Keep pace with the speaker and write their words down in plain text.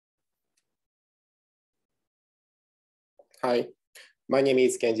Hi, my name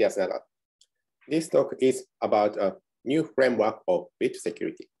is Kenji Yasunaga. This talk is about a new framework of bit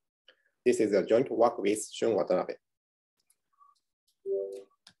security. This is a joint work with Shun Watanabe.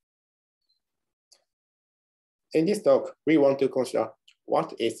 In this talk, we want to consider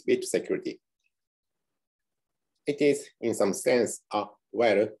what is bit security. It is, in some sense, a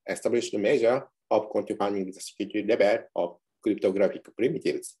well-established measure of quantifying the security level of cryptographic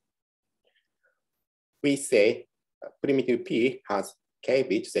primitives. We say primitive P has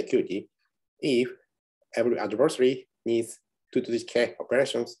k-bit security if every adversary needs 2 to the k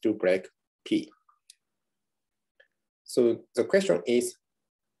operations to break P. So the question is,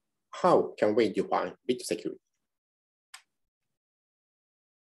 how can we define bit security?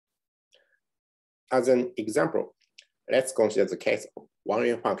 As an example, let's consider the case of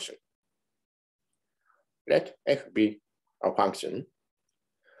 1N function. Let f be a function.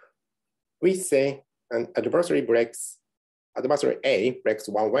 We say an adversary A breaks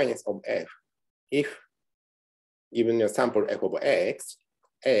 1/1 of f if, given a sample f of x,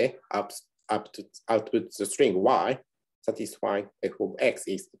 A outputs the string y, satisfying f of x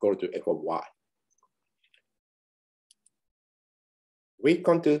is equal to f of y. We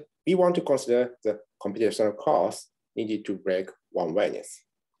want to consider the computational cost needed to break 1/1.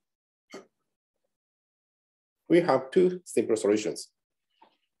 We have two simple solutions.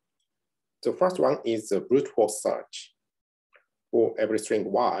 The first one is the brute force search. For every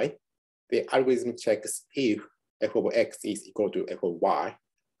string y, the algorithm checks if f of x is equal to f of y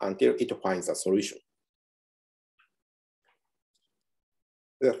until it finds a solution.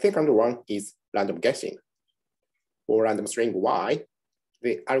 The second one is random guessing. For random string y,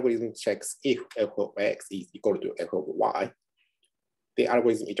 the algorithm checks if f of x is equal to f of y. The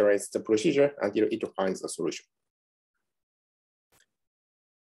algorithm iterates the procedure until it finds a solution.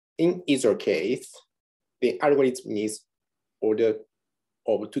 In either case, the algorithm needs order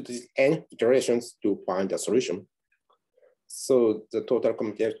of 2 to the n iterations to find a solution. So the total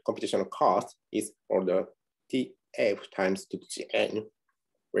computational cost is order Tf times 2 to the n,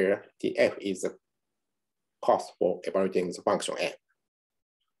 where Tf is the cost for evaluating the function n.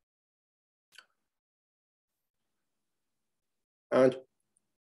 And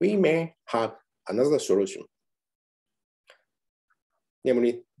we may have another solution.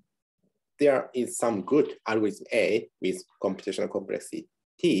 Namely, there is some good algorithm A with computational complexity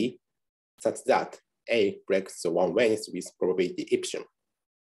T such that A breaks the 1/1 with probability epsilon.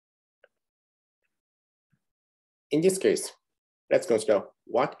 In this case, let's consider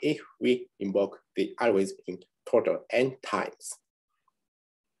what if we invoke the algorithm in total n times.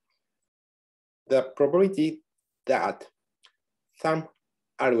 The probability that some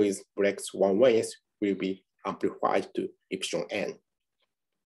algorithm breaks 1/1 will be amplified to epsilon n.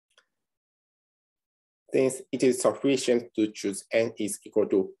 Since it is sufficient to choose n is equal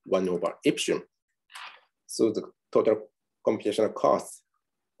to 1 over epsilon, so the total computational cost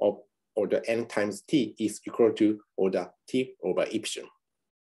of order n times t is equal to order t over epsilon.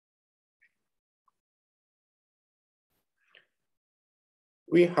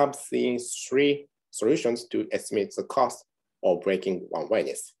 We have seen 3 solutions to estimate the cost of breaking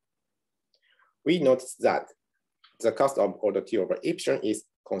 1/1. We notice that the cost of order t over epsilon is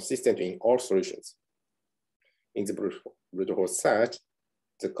consistent in all solutions. In the brute force search,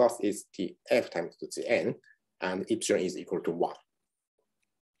 the cost is Tf times 2 to the n, and epsilon is equal to 1.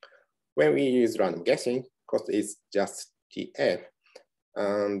 When we use random guessing, cost is just Tf,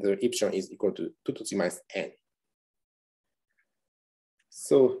 and the epsilon is equal to 2 to the minus n.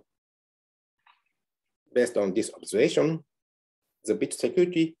 So, based on this observation, the bit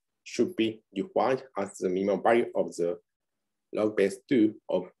security should be defined as the minimum value of the log base 2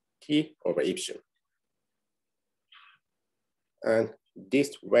 of t over epsilon. And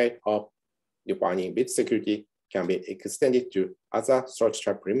this way of defining bit security can be extended to other search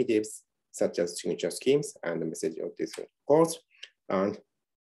type primitives, such as signature schemes and message notification calls, and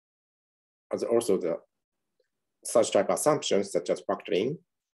also the search type assumptions, such as factoring,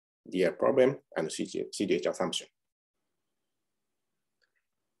 DL problem, and CDH assumption.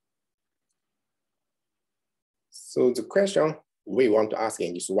 So the question we want to ask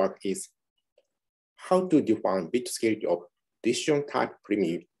in this work is how to define bit security of decision type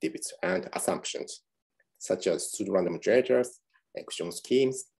primitives and assumptions, such as pseudo-random generators, action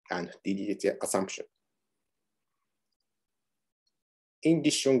schemes, and DDT assumption. In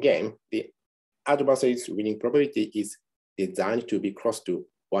decision game, the adversary's winning probability is designed to be close to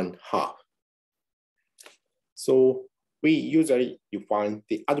 1/2. So we usually define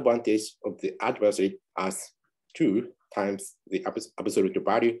the advantage of the adversary as 2 times the absolute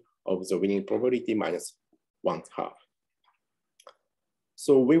value of the winning probability minus 1/2.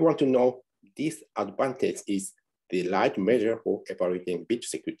 So we want to know this advantage is the right measure for evaluating bit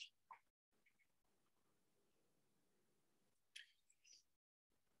security.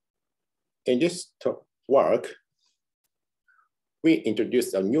 In this work, we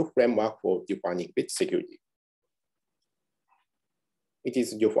introduced a new framework for defining bit security. It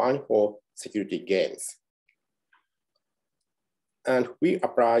is defined for security games. And we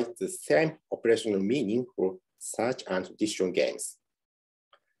apply the same operational meaning for search and decision games.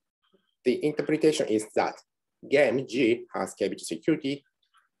 The interpretation is that game G has k-bit security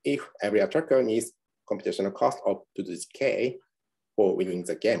if every attacker needs computational cost up to this k for winning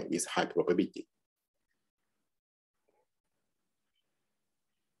the game with high probability.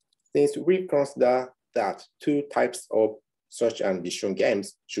 Since we consider that two types of search and decision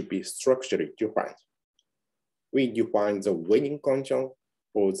games should be structurally different, we define the winning condition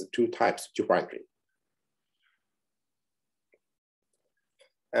for the two types differently.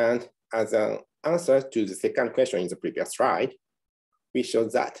 And as an answer to the second question in the previous slide, we show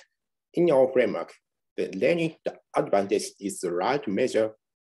that in our framework, the learning advantage is the right measure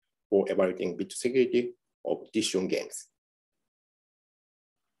for evaluating bit security of decision games.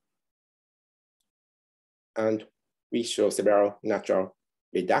 And we show several natural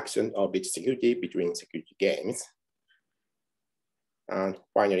reduction of bit security between security games. And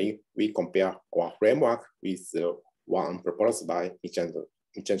finally, we compare our framework with the one proposed by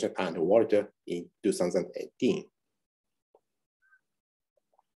Kenji and Walter in 2018.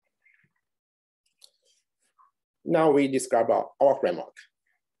 Now we describe our framework.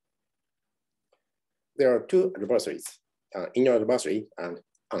 There are two adversaries, an inner adversary and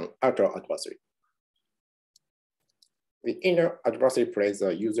an outer adversary. The inner adversary plays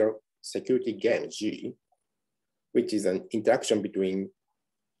a user security game G, which is an interaction between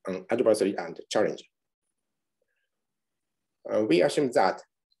an adversary and a challenger. We assume that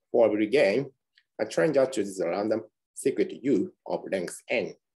for every game, a challenger chooses a random secret U of length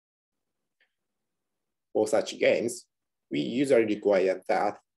n. For such games, we usually require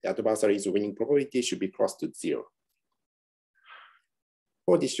that the adversary's winning probability should be close to 0.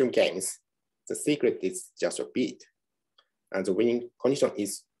 For decision games, the secret is just a bit, and the winning condition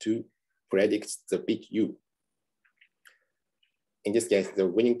is to predict the bit U. In this case, the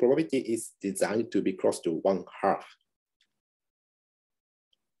winning probability is designed to be close to 1/2.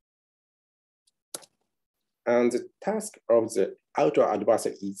 And the task of the outer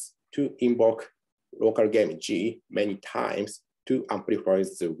adversary is to invoke local game G many times to amplify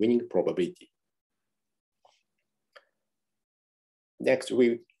the winning probability. Next,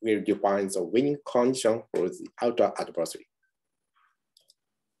 we will define the winning condition for the outer adversary.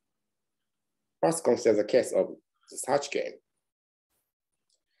 First, consider the case of the search game.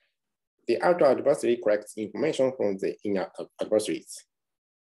 The outer adversary collects information from the inner adversaries.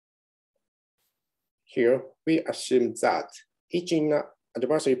 Here, we assume that each inner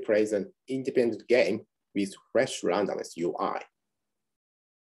adversary plays an independent game with fresh randomness UI.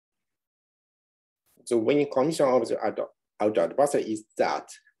 The winning condition of the outer adversary is that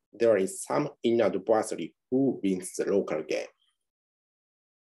there is some inner adversary who wins the local game.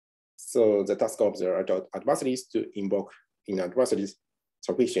 So the task of the outer adversary is to invoke inner adversaries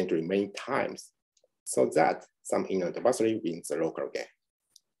sufficiently many times so that some inner adversary wins the local game.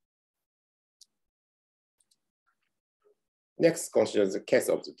 Next, consider the case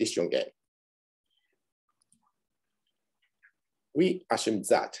of the decision game. We assume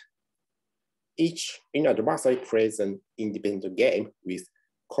that each inner adversary plays an independent game with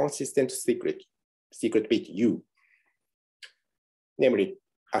consistent secret bit U. Namely,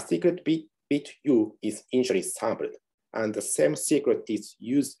 a secret bit U is initially sampled, and the same secret is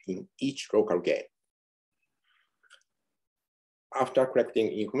used in each local game. After collecting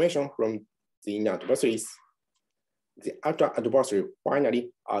information from the inner adversaries, the outer adversary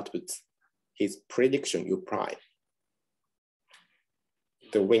finally outputs his prediction U prime.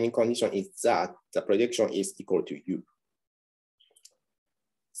 The winning condition is that the prediction is equal to U.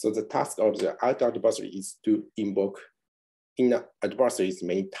 So the task of the outer adversary is to invoke inner adversaries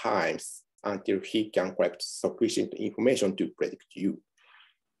many times until he can collect sufficient information to predict U.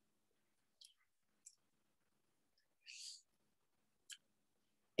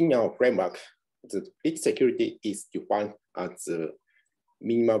 In our framework, the bit security is defined as the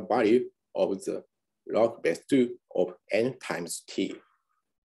minimal value of the log base 2 of n times t,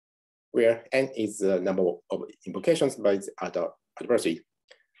 where n is the number of invocations by the other adversary,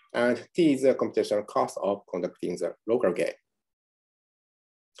 and t is the computational cost of conducting the local game.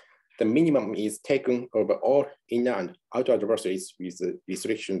 The minimum is taken over all inner and outer adversaries with the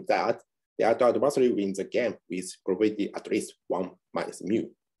restriction that the other adversary wins the game with probability at least 1 minus mu,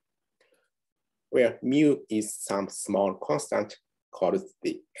 where mu is some small constant called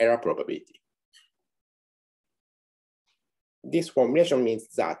the error probability. This formulation means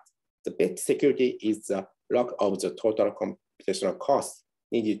that the best security is the log of the total computational cost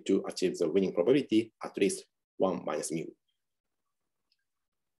needed to achieve the winning probability at least 1 minus mu.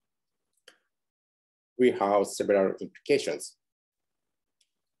 We have several implications.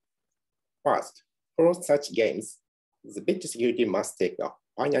 First, for such games, the bit security must take a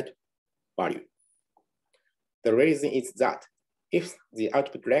finite value. The reason is that if the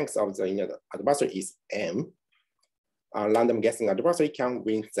output length of the adversary is m, a random guessing adversary can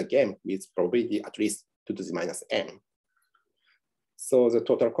win the game with probability at least 2 to the minus m. So the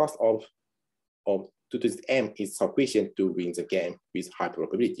total cost of 2 to the m is sufficient to win the game with high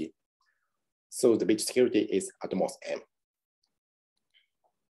probability. So the bit security is at most m.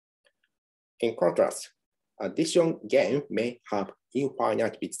 In contrast, addition game may have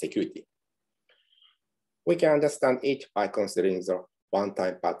infinite bit security. We can understand it by considering the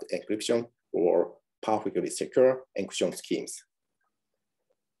one-time path encryption or perfectly secure encryption schemes.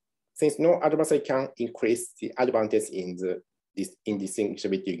 Since no adversary can increase the advantage in this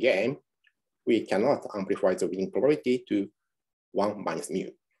indistinguishability game, we cannot amplify the winning probability to 1 minus mu.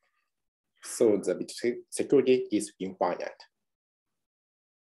 So the bit security is infinite.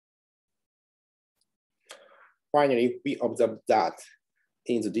 Finally, we observe that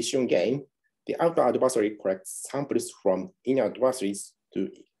in the addition game, the outer adversary collects samples from inner adversaries to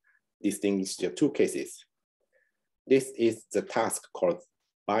distinguish the two cases. This is the task called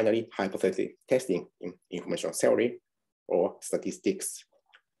binary hypothesis testing in information theory or statistics.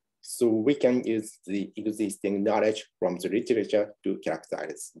 So we can use the existing knowledge from the literature to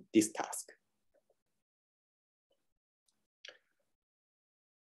characterize this task.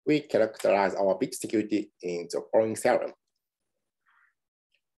 We characterize our bit security in the following theorem.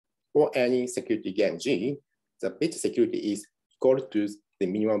 For any security game G, the bit security is equal to the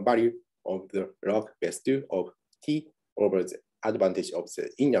minimum value of the log base 2 of T over the advantage of the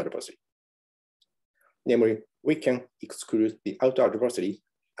inner adversary. Namely, we can exclude the outer adversary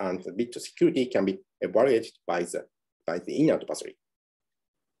and the bit security can be evaluated by the inner adversary,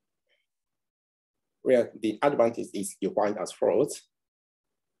 where the advantage is defined as follows.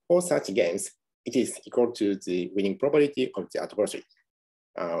 For such games, it is equal to the winning probability of the adversary,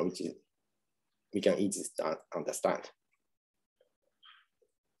 which we can easily understand.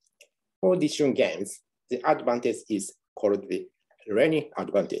 For addition games, the advantage is called the Renyi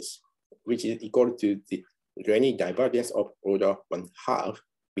advantage, which is equal to the Renyi divergence of order 1/2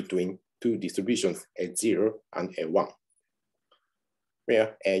 between two distributions A0 and A1,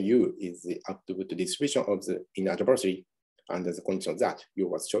 where AU is the output distribution of the inner adversary under the condition that U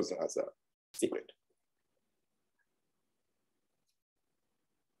was chosen as a secret.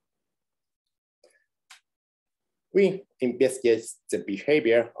 We investigate the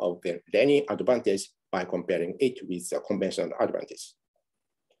behavior of the Renyi advantage by comparing it with the conventional advantage.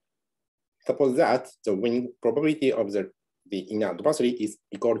 Suppose that the winning probability of the inner adversary is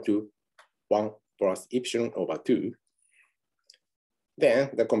equal to 1 plus epsilon over 2.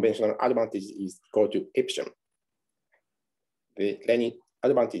 Then the conventional advantage is equal to epsilon. The Renyi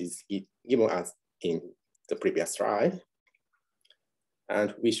advantage is given as in the previous slide.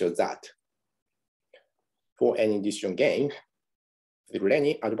 And we show that for any addition game, the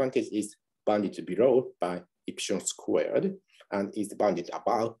Renyi advantage is bounded below by epsilon squared and is bounded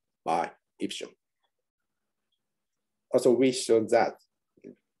above by epsilon. Also, we show that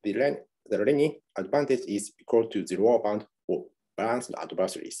the Renyi advantage is equal to the lower bound for balanced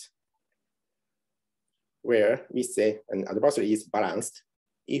adversaries, where we say an adversary is balanced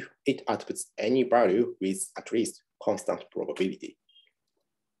if it outputs any value with at least constant probability.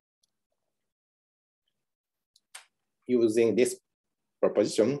 Using this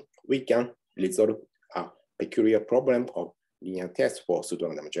proposition, we can resolve a peculiar problem of linear tests for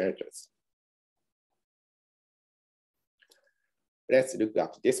pseudo-random generators. Let's look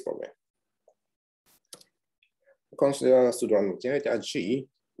at this problem. Consider a pseudo-random generator G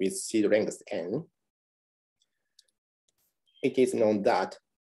with seed length n. It is known that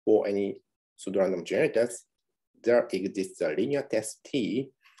for any pseudo-random generators, there exists a linear test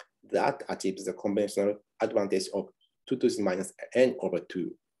T that achieves the conventional advantage of 2 to the minus n over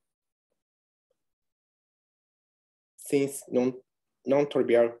 2. Since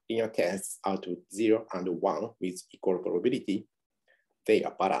non-trivial linear tests output 0 and 1 with equal probability, they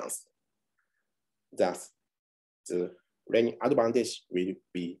are balanced. Thus, the Renyi advantage will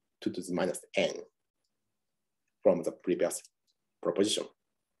be 2 to the minus n from the previous proposition.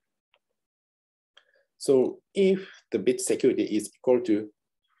 So if the bit security is equal to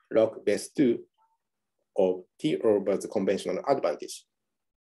log base 2 of T over the conventional advantage,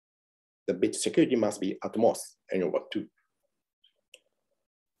 the bit security must be at most n over 2.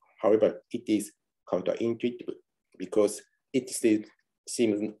 However, it is counterintuitive because it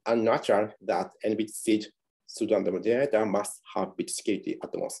seems unnatural that n bit stage pseudo-random generator must have bit security at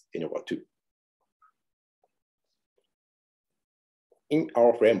most n over 2. In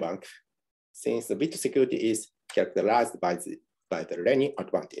our framework, since the bit security is characterized by the learning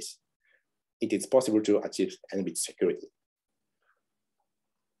advantage, it is possible to achieve n bit security.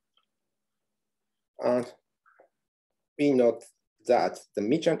 And we note that the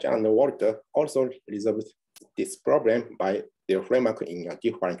Mitchell and Walter also resolved this problem by their framework in a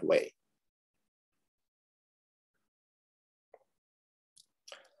different way.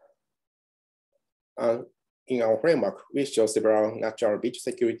 And in our framework, we show several natural bit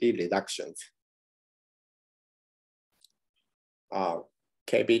security reductions.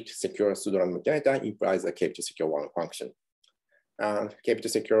 K-bit secure pseudo-random generator implies a K-bit secure 1 function. And K-bit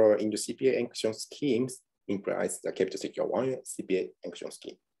secure into CPA encryption schemes implies the K-bit secure 1 CPA encryption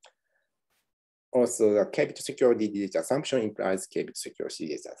scheme. Also, the K-bit secure DDH assumption implies K-bit secure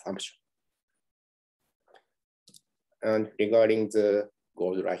CDH assumption. And regarding the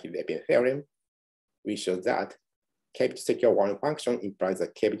Gold-Rahil-Levin theorem, we show that K-bit secure 1 function implies a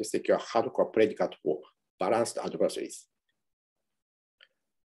K-bit secure hardcore predicate for balanced adversaries.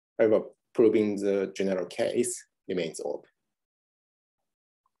 However, proving the general case remains open.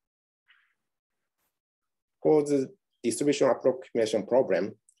 For the distribution approximation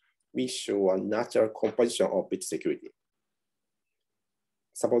problem, we show a natural composition of bit security.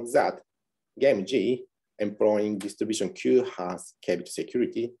 Suppose that game G employing distribution Q has K-bit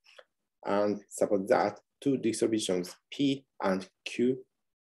security, and suppose that two distributions P and Q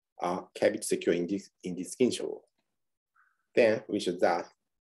are K-bit secure in this interval. Then we show that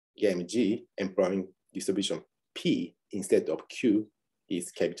game G employing distribution P instead of Q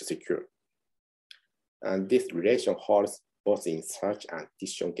is K-bit secure. And this relation holds both in search and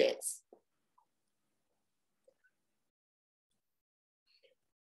decision games.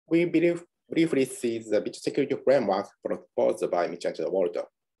 We briefly see the bit security framework proposed by Mitchell and Walter.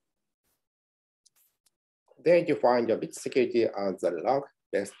 They define the bit security as the log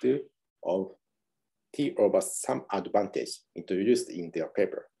base 2 of T over some advantage introduced in their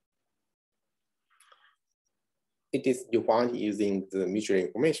paper. It is defined using the mutual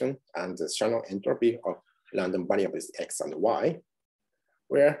information and the Shun entropy of random variables X and Y,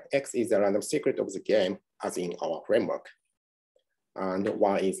 where X is the random secret of the game as in our framework, and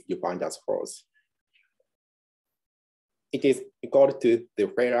Y is defined as false. It is equal to the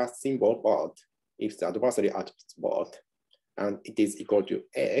failure symbol board if the adversary outputs board, and it is equal to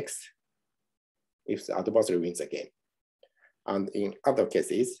X if the adversary wins the game. And in other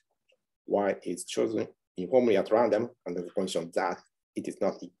cases, Y is chosen informally at random under the condition that it is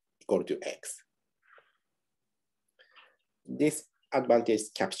not equal to X. This advantage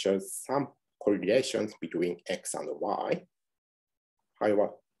captures some correlations between X and Y. However,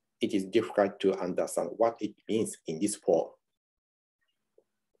 it is difficult to understand what it means in this form.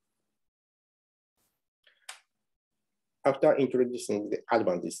 After introducing the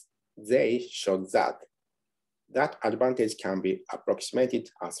advantage, they showed that that advantage can be approximated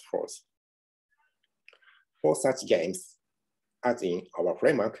as false. For such games, as in our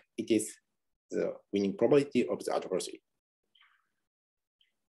framework, it is the winning probability of the adversary.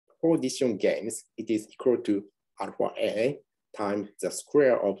 For decision games, it is equal to alpha A times the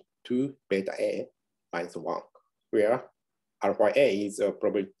square of 2 beta A minus 1, where alpha A is a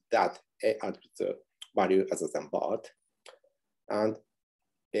probability that A outputs the value other than board, and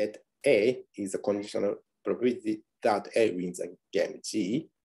beta A is a conditional probability that A wins a game G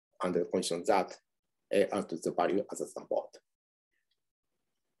under the condition that A outputs the value other than board.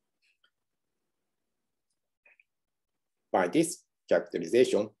 By this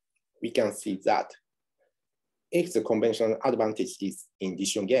characterization, we can see that if the conventional advantage is in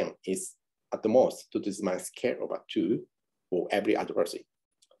decision game is at the most 2 to the minus k over 2 for every adversary,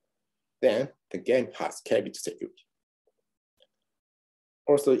 then the game has k-bit security.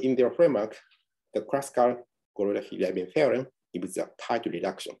 Also in their framework, the classical Gold-Levin theorem gives a tight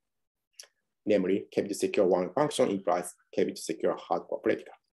reduction. Namely, k-bit secure 1 function implies k-bit secure hardcore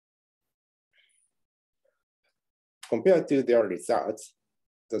predicate. Compared to their results,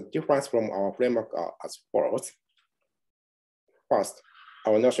 the difference from our framework are as follows. First,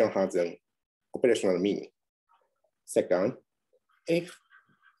 our notion has an operational meaning. Second, if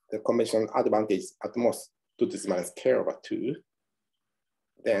the conventional advantage is at most 2 to the minus k over 2,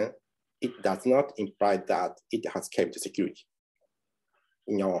 then it does not imply that it has kept security.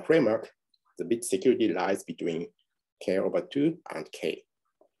 In our framework, the bit security lies between k/2 and k.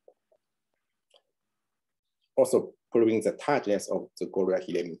 Also, proving the tightness of the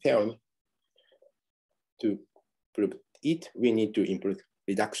Goldwyn theorem. To prove it, we need to implement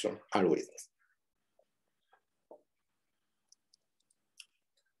reduction algorithms.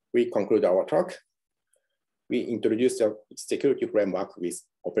 We conclude our talk. We introduce a security framework with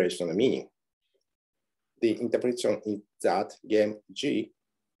operational meaning. The interpretation is that game G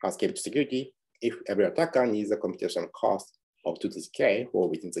has kept security if every attacker needs a computational cost of 2 to the k or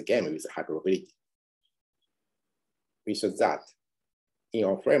within the game with high probability. We show that in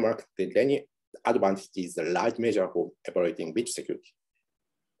our framework, the linear advantage is the large measure for evaluating bit security.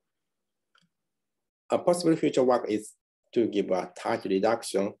 A possible future work is to give a tight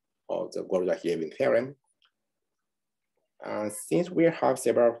reduction of the Goldwyn theorem. And since we have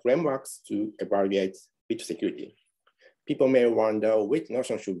several frameworks to evaluate bit security, people may wonder which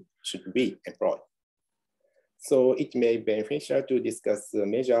notion should be employed. So it may be beneficial to discuss the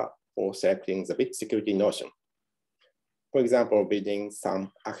measure for selecting the bit security notion. For example, building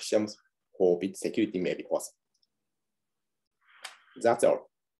some axioms for bit security may be possible. That's all.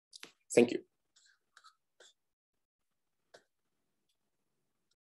 Thank you.